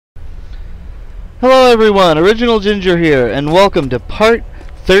Hello everyone, Original Ginger here, and welcome to part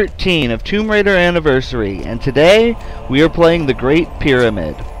 13 of Tomb Raider Anniversary, and today we are playing the Great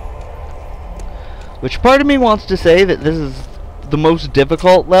Pyramid. Which part of me wants to say that this is the most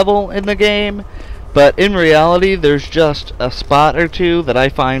difficult level in the game, but in reality there's just a spot or two that I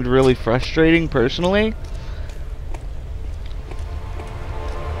find really frustrating personally.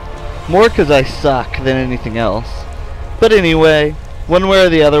 More because I suck than anything else. But anyway, one way or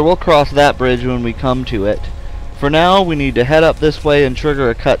the other, we'll cross that bridge when we come to it. For now, we need to head up this way and trigger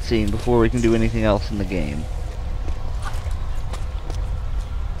a cutscene before we can do anything else in the game.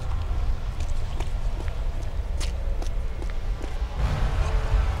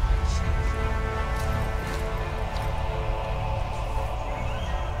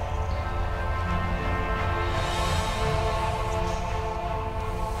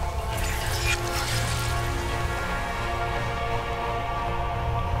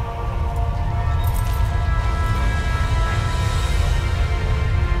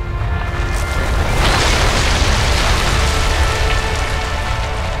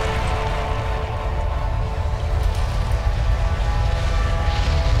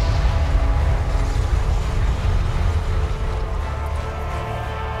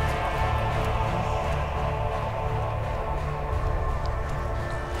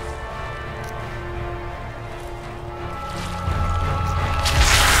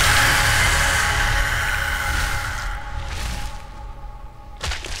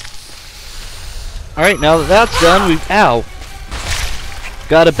 Alright, now that that's done, we've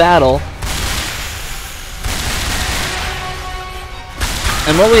got a battle.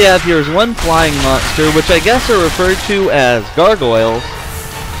 And what we have here is one flying monster, which I guess are referred to as gargoyles,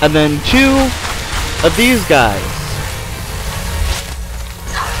 and then two of these guys.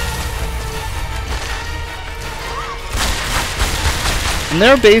 And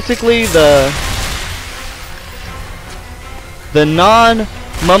they're basically the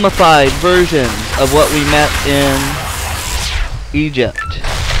non-mummified versions of what we met in Egypt.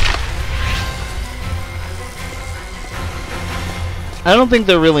 I don't think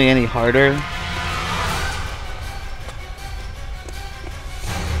they're really any harder.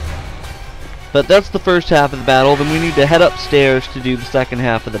 But that's the first half of the battle. Then we need to head upstairs to do the second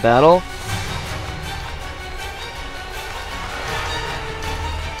half of the battle.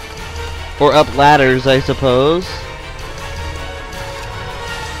 Or up ladders, I suppose.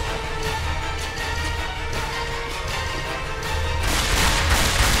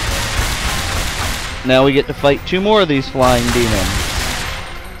 Now we get to fight two more of these flying demons.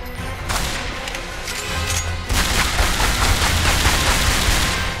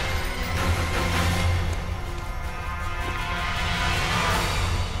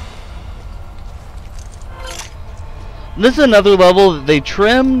 This is another level that they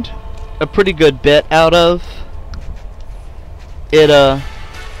trimmed a pretty good bit out of. It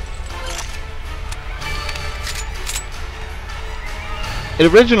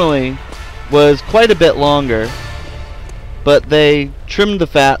originally was quite a bit longer, but they trimmed the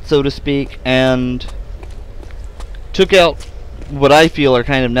fat, so to speak, and took out what I feel are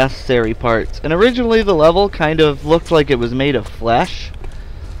kind of necessary parts. And originally the level kind of looked like it was made of flesh,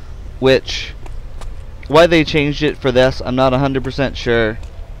 which, why they changed it for this, I'm not 100% sure.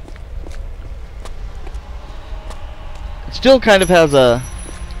 It still kind of has a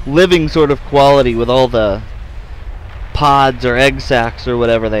living sort of quality with all the pods or egg sacs or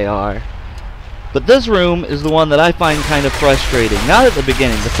whatever they are. But this room is the one that I find kind of frustrating. Not at the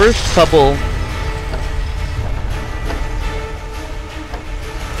beginning. The first couple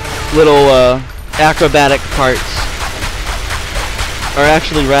little acrobatic parts are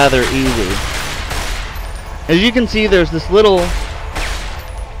actually rather easy. As you can see, there's this little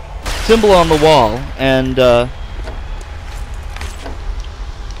symbol on the wall, and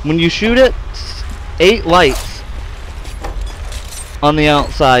when you shoot it, 8 lights on the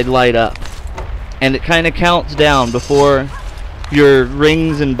outside light up. And it kind of counts down before your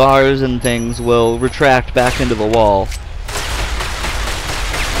rings and bars and things will retract back into the wall.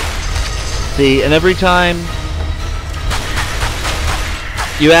 See, and every time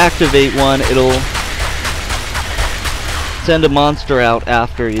you activate one, it'll send a monster out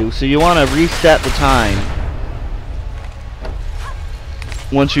after you. So you want to reset the time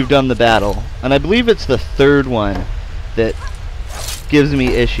once you've done the battle. And I believe it's the third one that gives me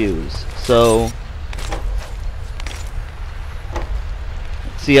issues. So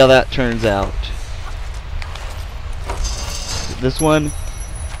see how that turns out. This one?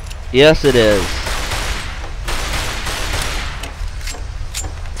 Yes, it is.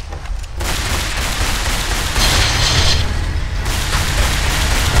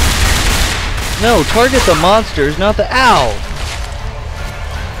 No, target the monsters, not the... Ow!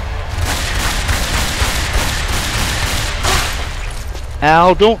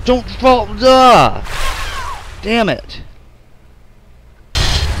 Ow, don't fall... Duh! Damn it.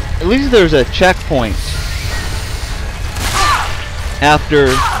 At least there's a checkpoint. After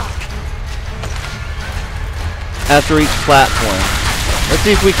each platform. Let's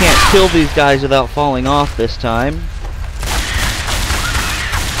see if we can't kill these guys without falling off this time.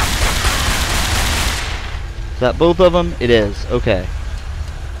 Is that both of them? It is. Okay.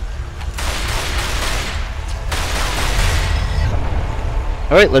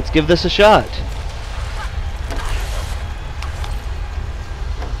 Alright, let's give this a shot.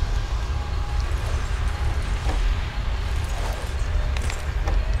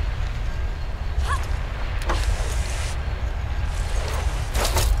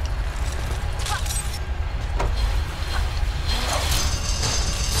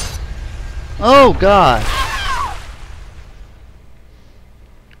 Oh, God.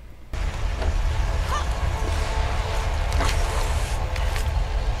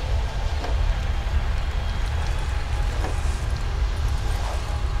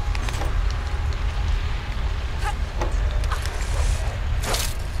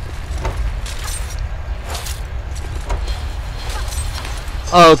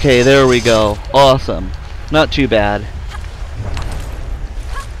 Okay, there we go. Awesome. Not too bad.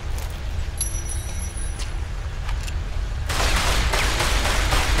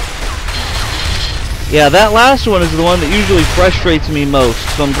 Yeah, that last one is the one that usually frustrates me most,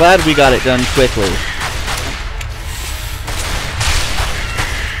 so I'm glad we got it done quickly.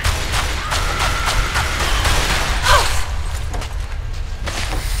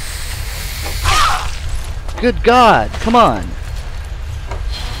 Good God, come on.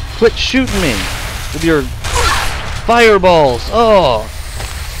 Quit shooting me with your fireballs. Oh.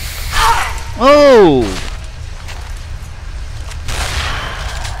 Oh.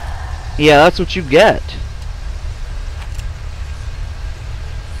 Yeah, that's what you get.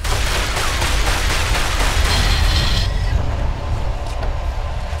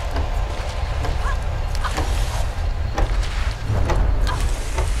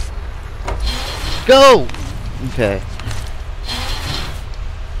 Go! Okay.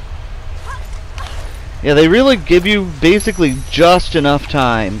 Yeah, they really give you basically just enough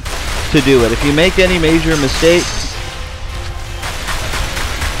time to do it. If you make any major mistakes,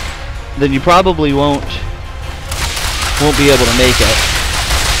 then you probably won't be able to make it.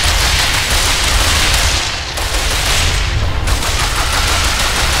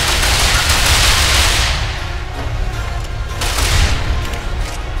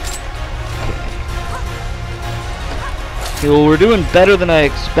 Okay, well, we're doing better than I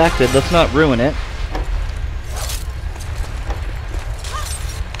expected. Let's not ruin it.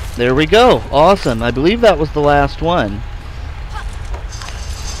 There we go. Awesome. I believe that was the last one.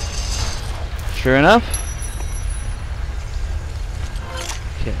 Sure enough.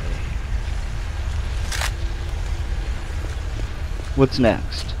 Okay. What's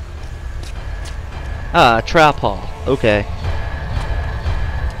next? Ah, trap hall. Okay.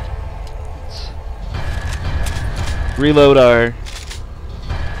 Let's reload our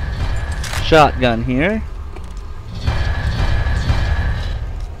shotgun here.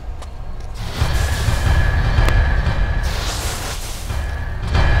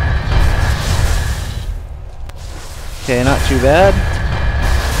 Okay, not too bad.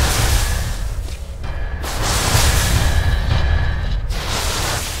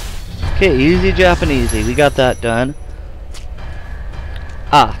 Okay, easy Japanesey. We got that done.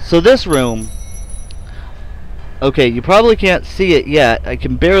 Ah, so this room. Okay, you probably can't see it yet. I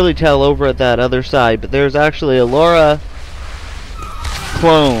can barely tell over at that other side, but there's actually a Lara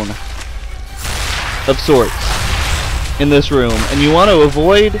clone of sorts in this room, and you want to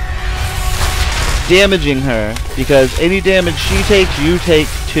avoid damaging her, because any damage she takes, you take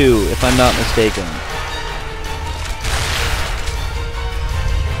too, if I'm not mistaken.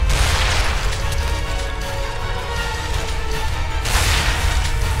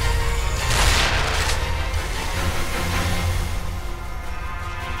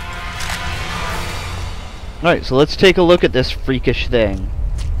 Alright, so let's take a look at this freakish thing.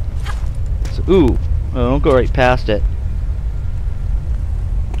 So, ooh, oh, don't go right past it.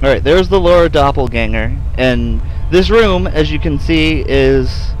 Alright, there's the Lara doppelganger, and this room, as you can see,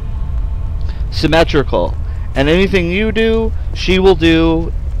 is symmetrical. And anything you do, she will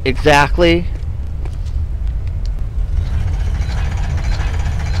do exactly.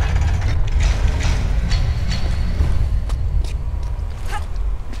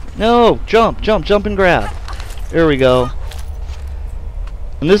 No! Jump and grab. There we go.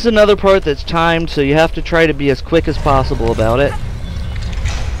 And this is another part that's timed, so you have to try to be as quick as possible about it.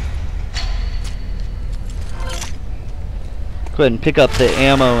 Go ahead and pick up the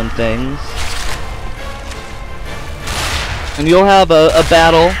ammo and things. And you'll have a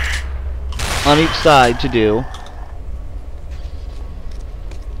battle on each side to do.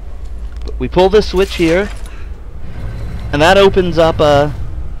 But we pull this switch here, and that opens up a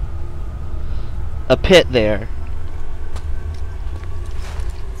pit there.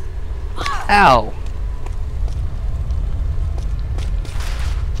 Ow!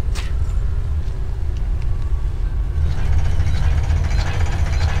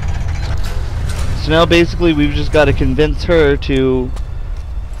 So now basically we've just got to convince her to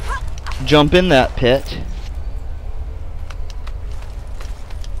jump in that pit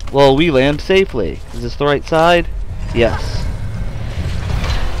while we land safely. Is this the right side? Yes.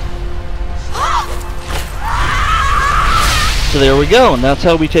 So there we go, and that's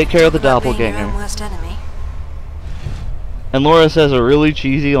how we take care of the doppelganger. Worst enemy. And Laura says a really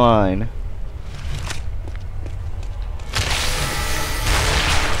cheesy line.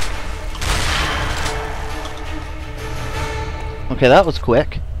 Okay, that was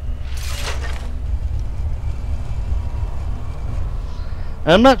quick.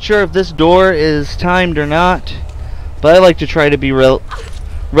 I'm not sure if this door is timed or not, but I like to try to be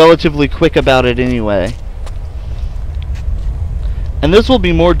relatively quick about it anyway. And this will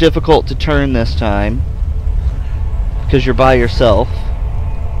be more difficult to turn this time, because you're by yourself.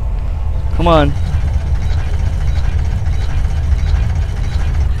 Come on.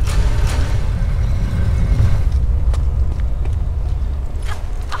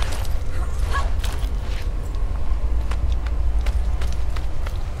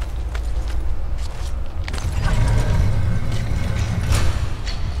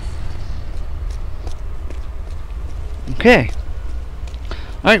 Okay.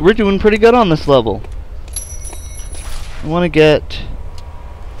 Alright, we're doing pretty good on this level. I want to get...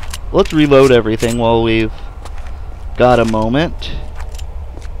 Let's reload everything while we've got a moment.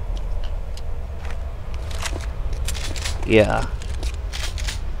 Yeah.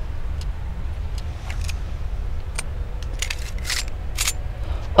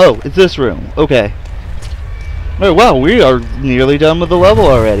 Oh, it's this room. Okay. Oh, wow, we are nearly done with the level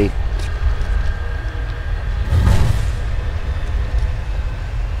already.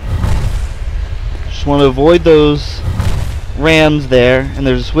 Just want to avoid those rams there, and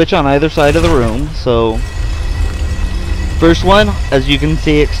there's a switch on either side of the room. So first one, as you can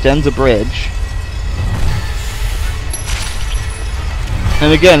see, extends a bridge,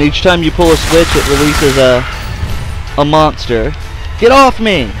 and again, each time you pull a switch it releases a monster. Get off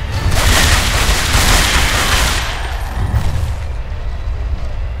me!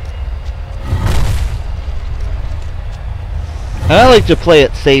 And I like to play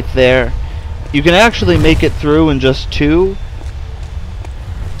it safe there. You can actually make it through in just two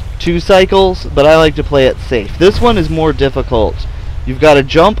cycles, but I like to play it safe. This one is more difficult. You've got to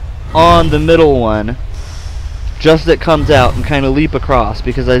jump on the middle one just as it comes out and kind of leap across,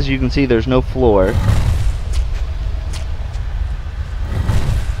 because as you can see there's no floor.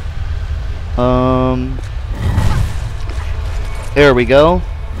 There we go.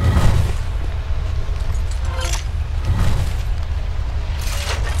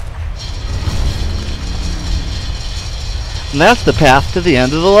 And that's the path to the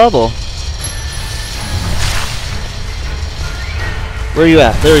end of the level. Where are you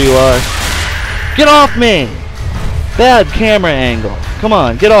at? There you are. Get off me! Bad camera angle. Come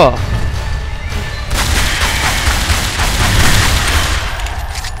on, get off.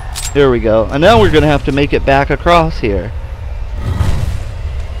 There we go. And now we're going to have to make it back across here.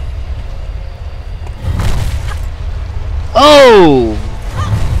 Oh!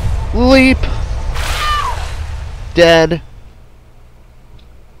 Leap. Dead.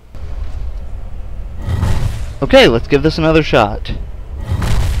 Okay, let's give this another shot.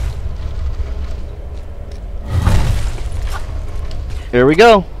 Here we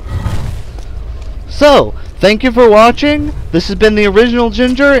go. So, thank you for watching. This has been the original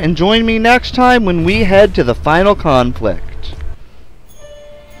Ginger, and join me next time when we head to the final conflict.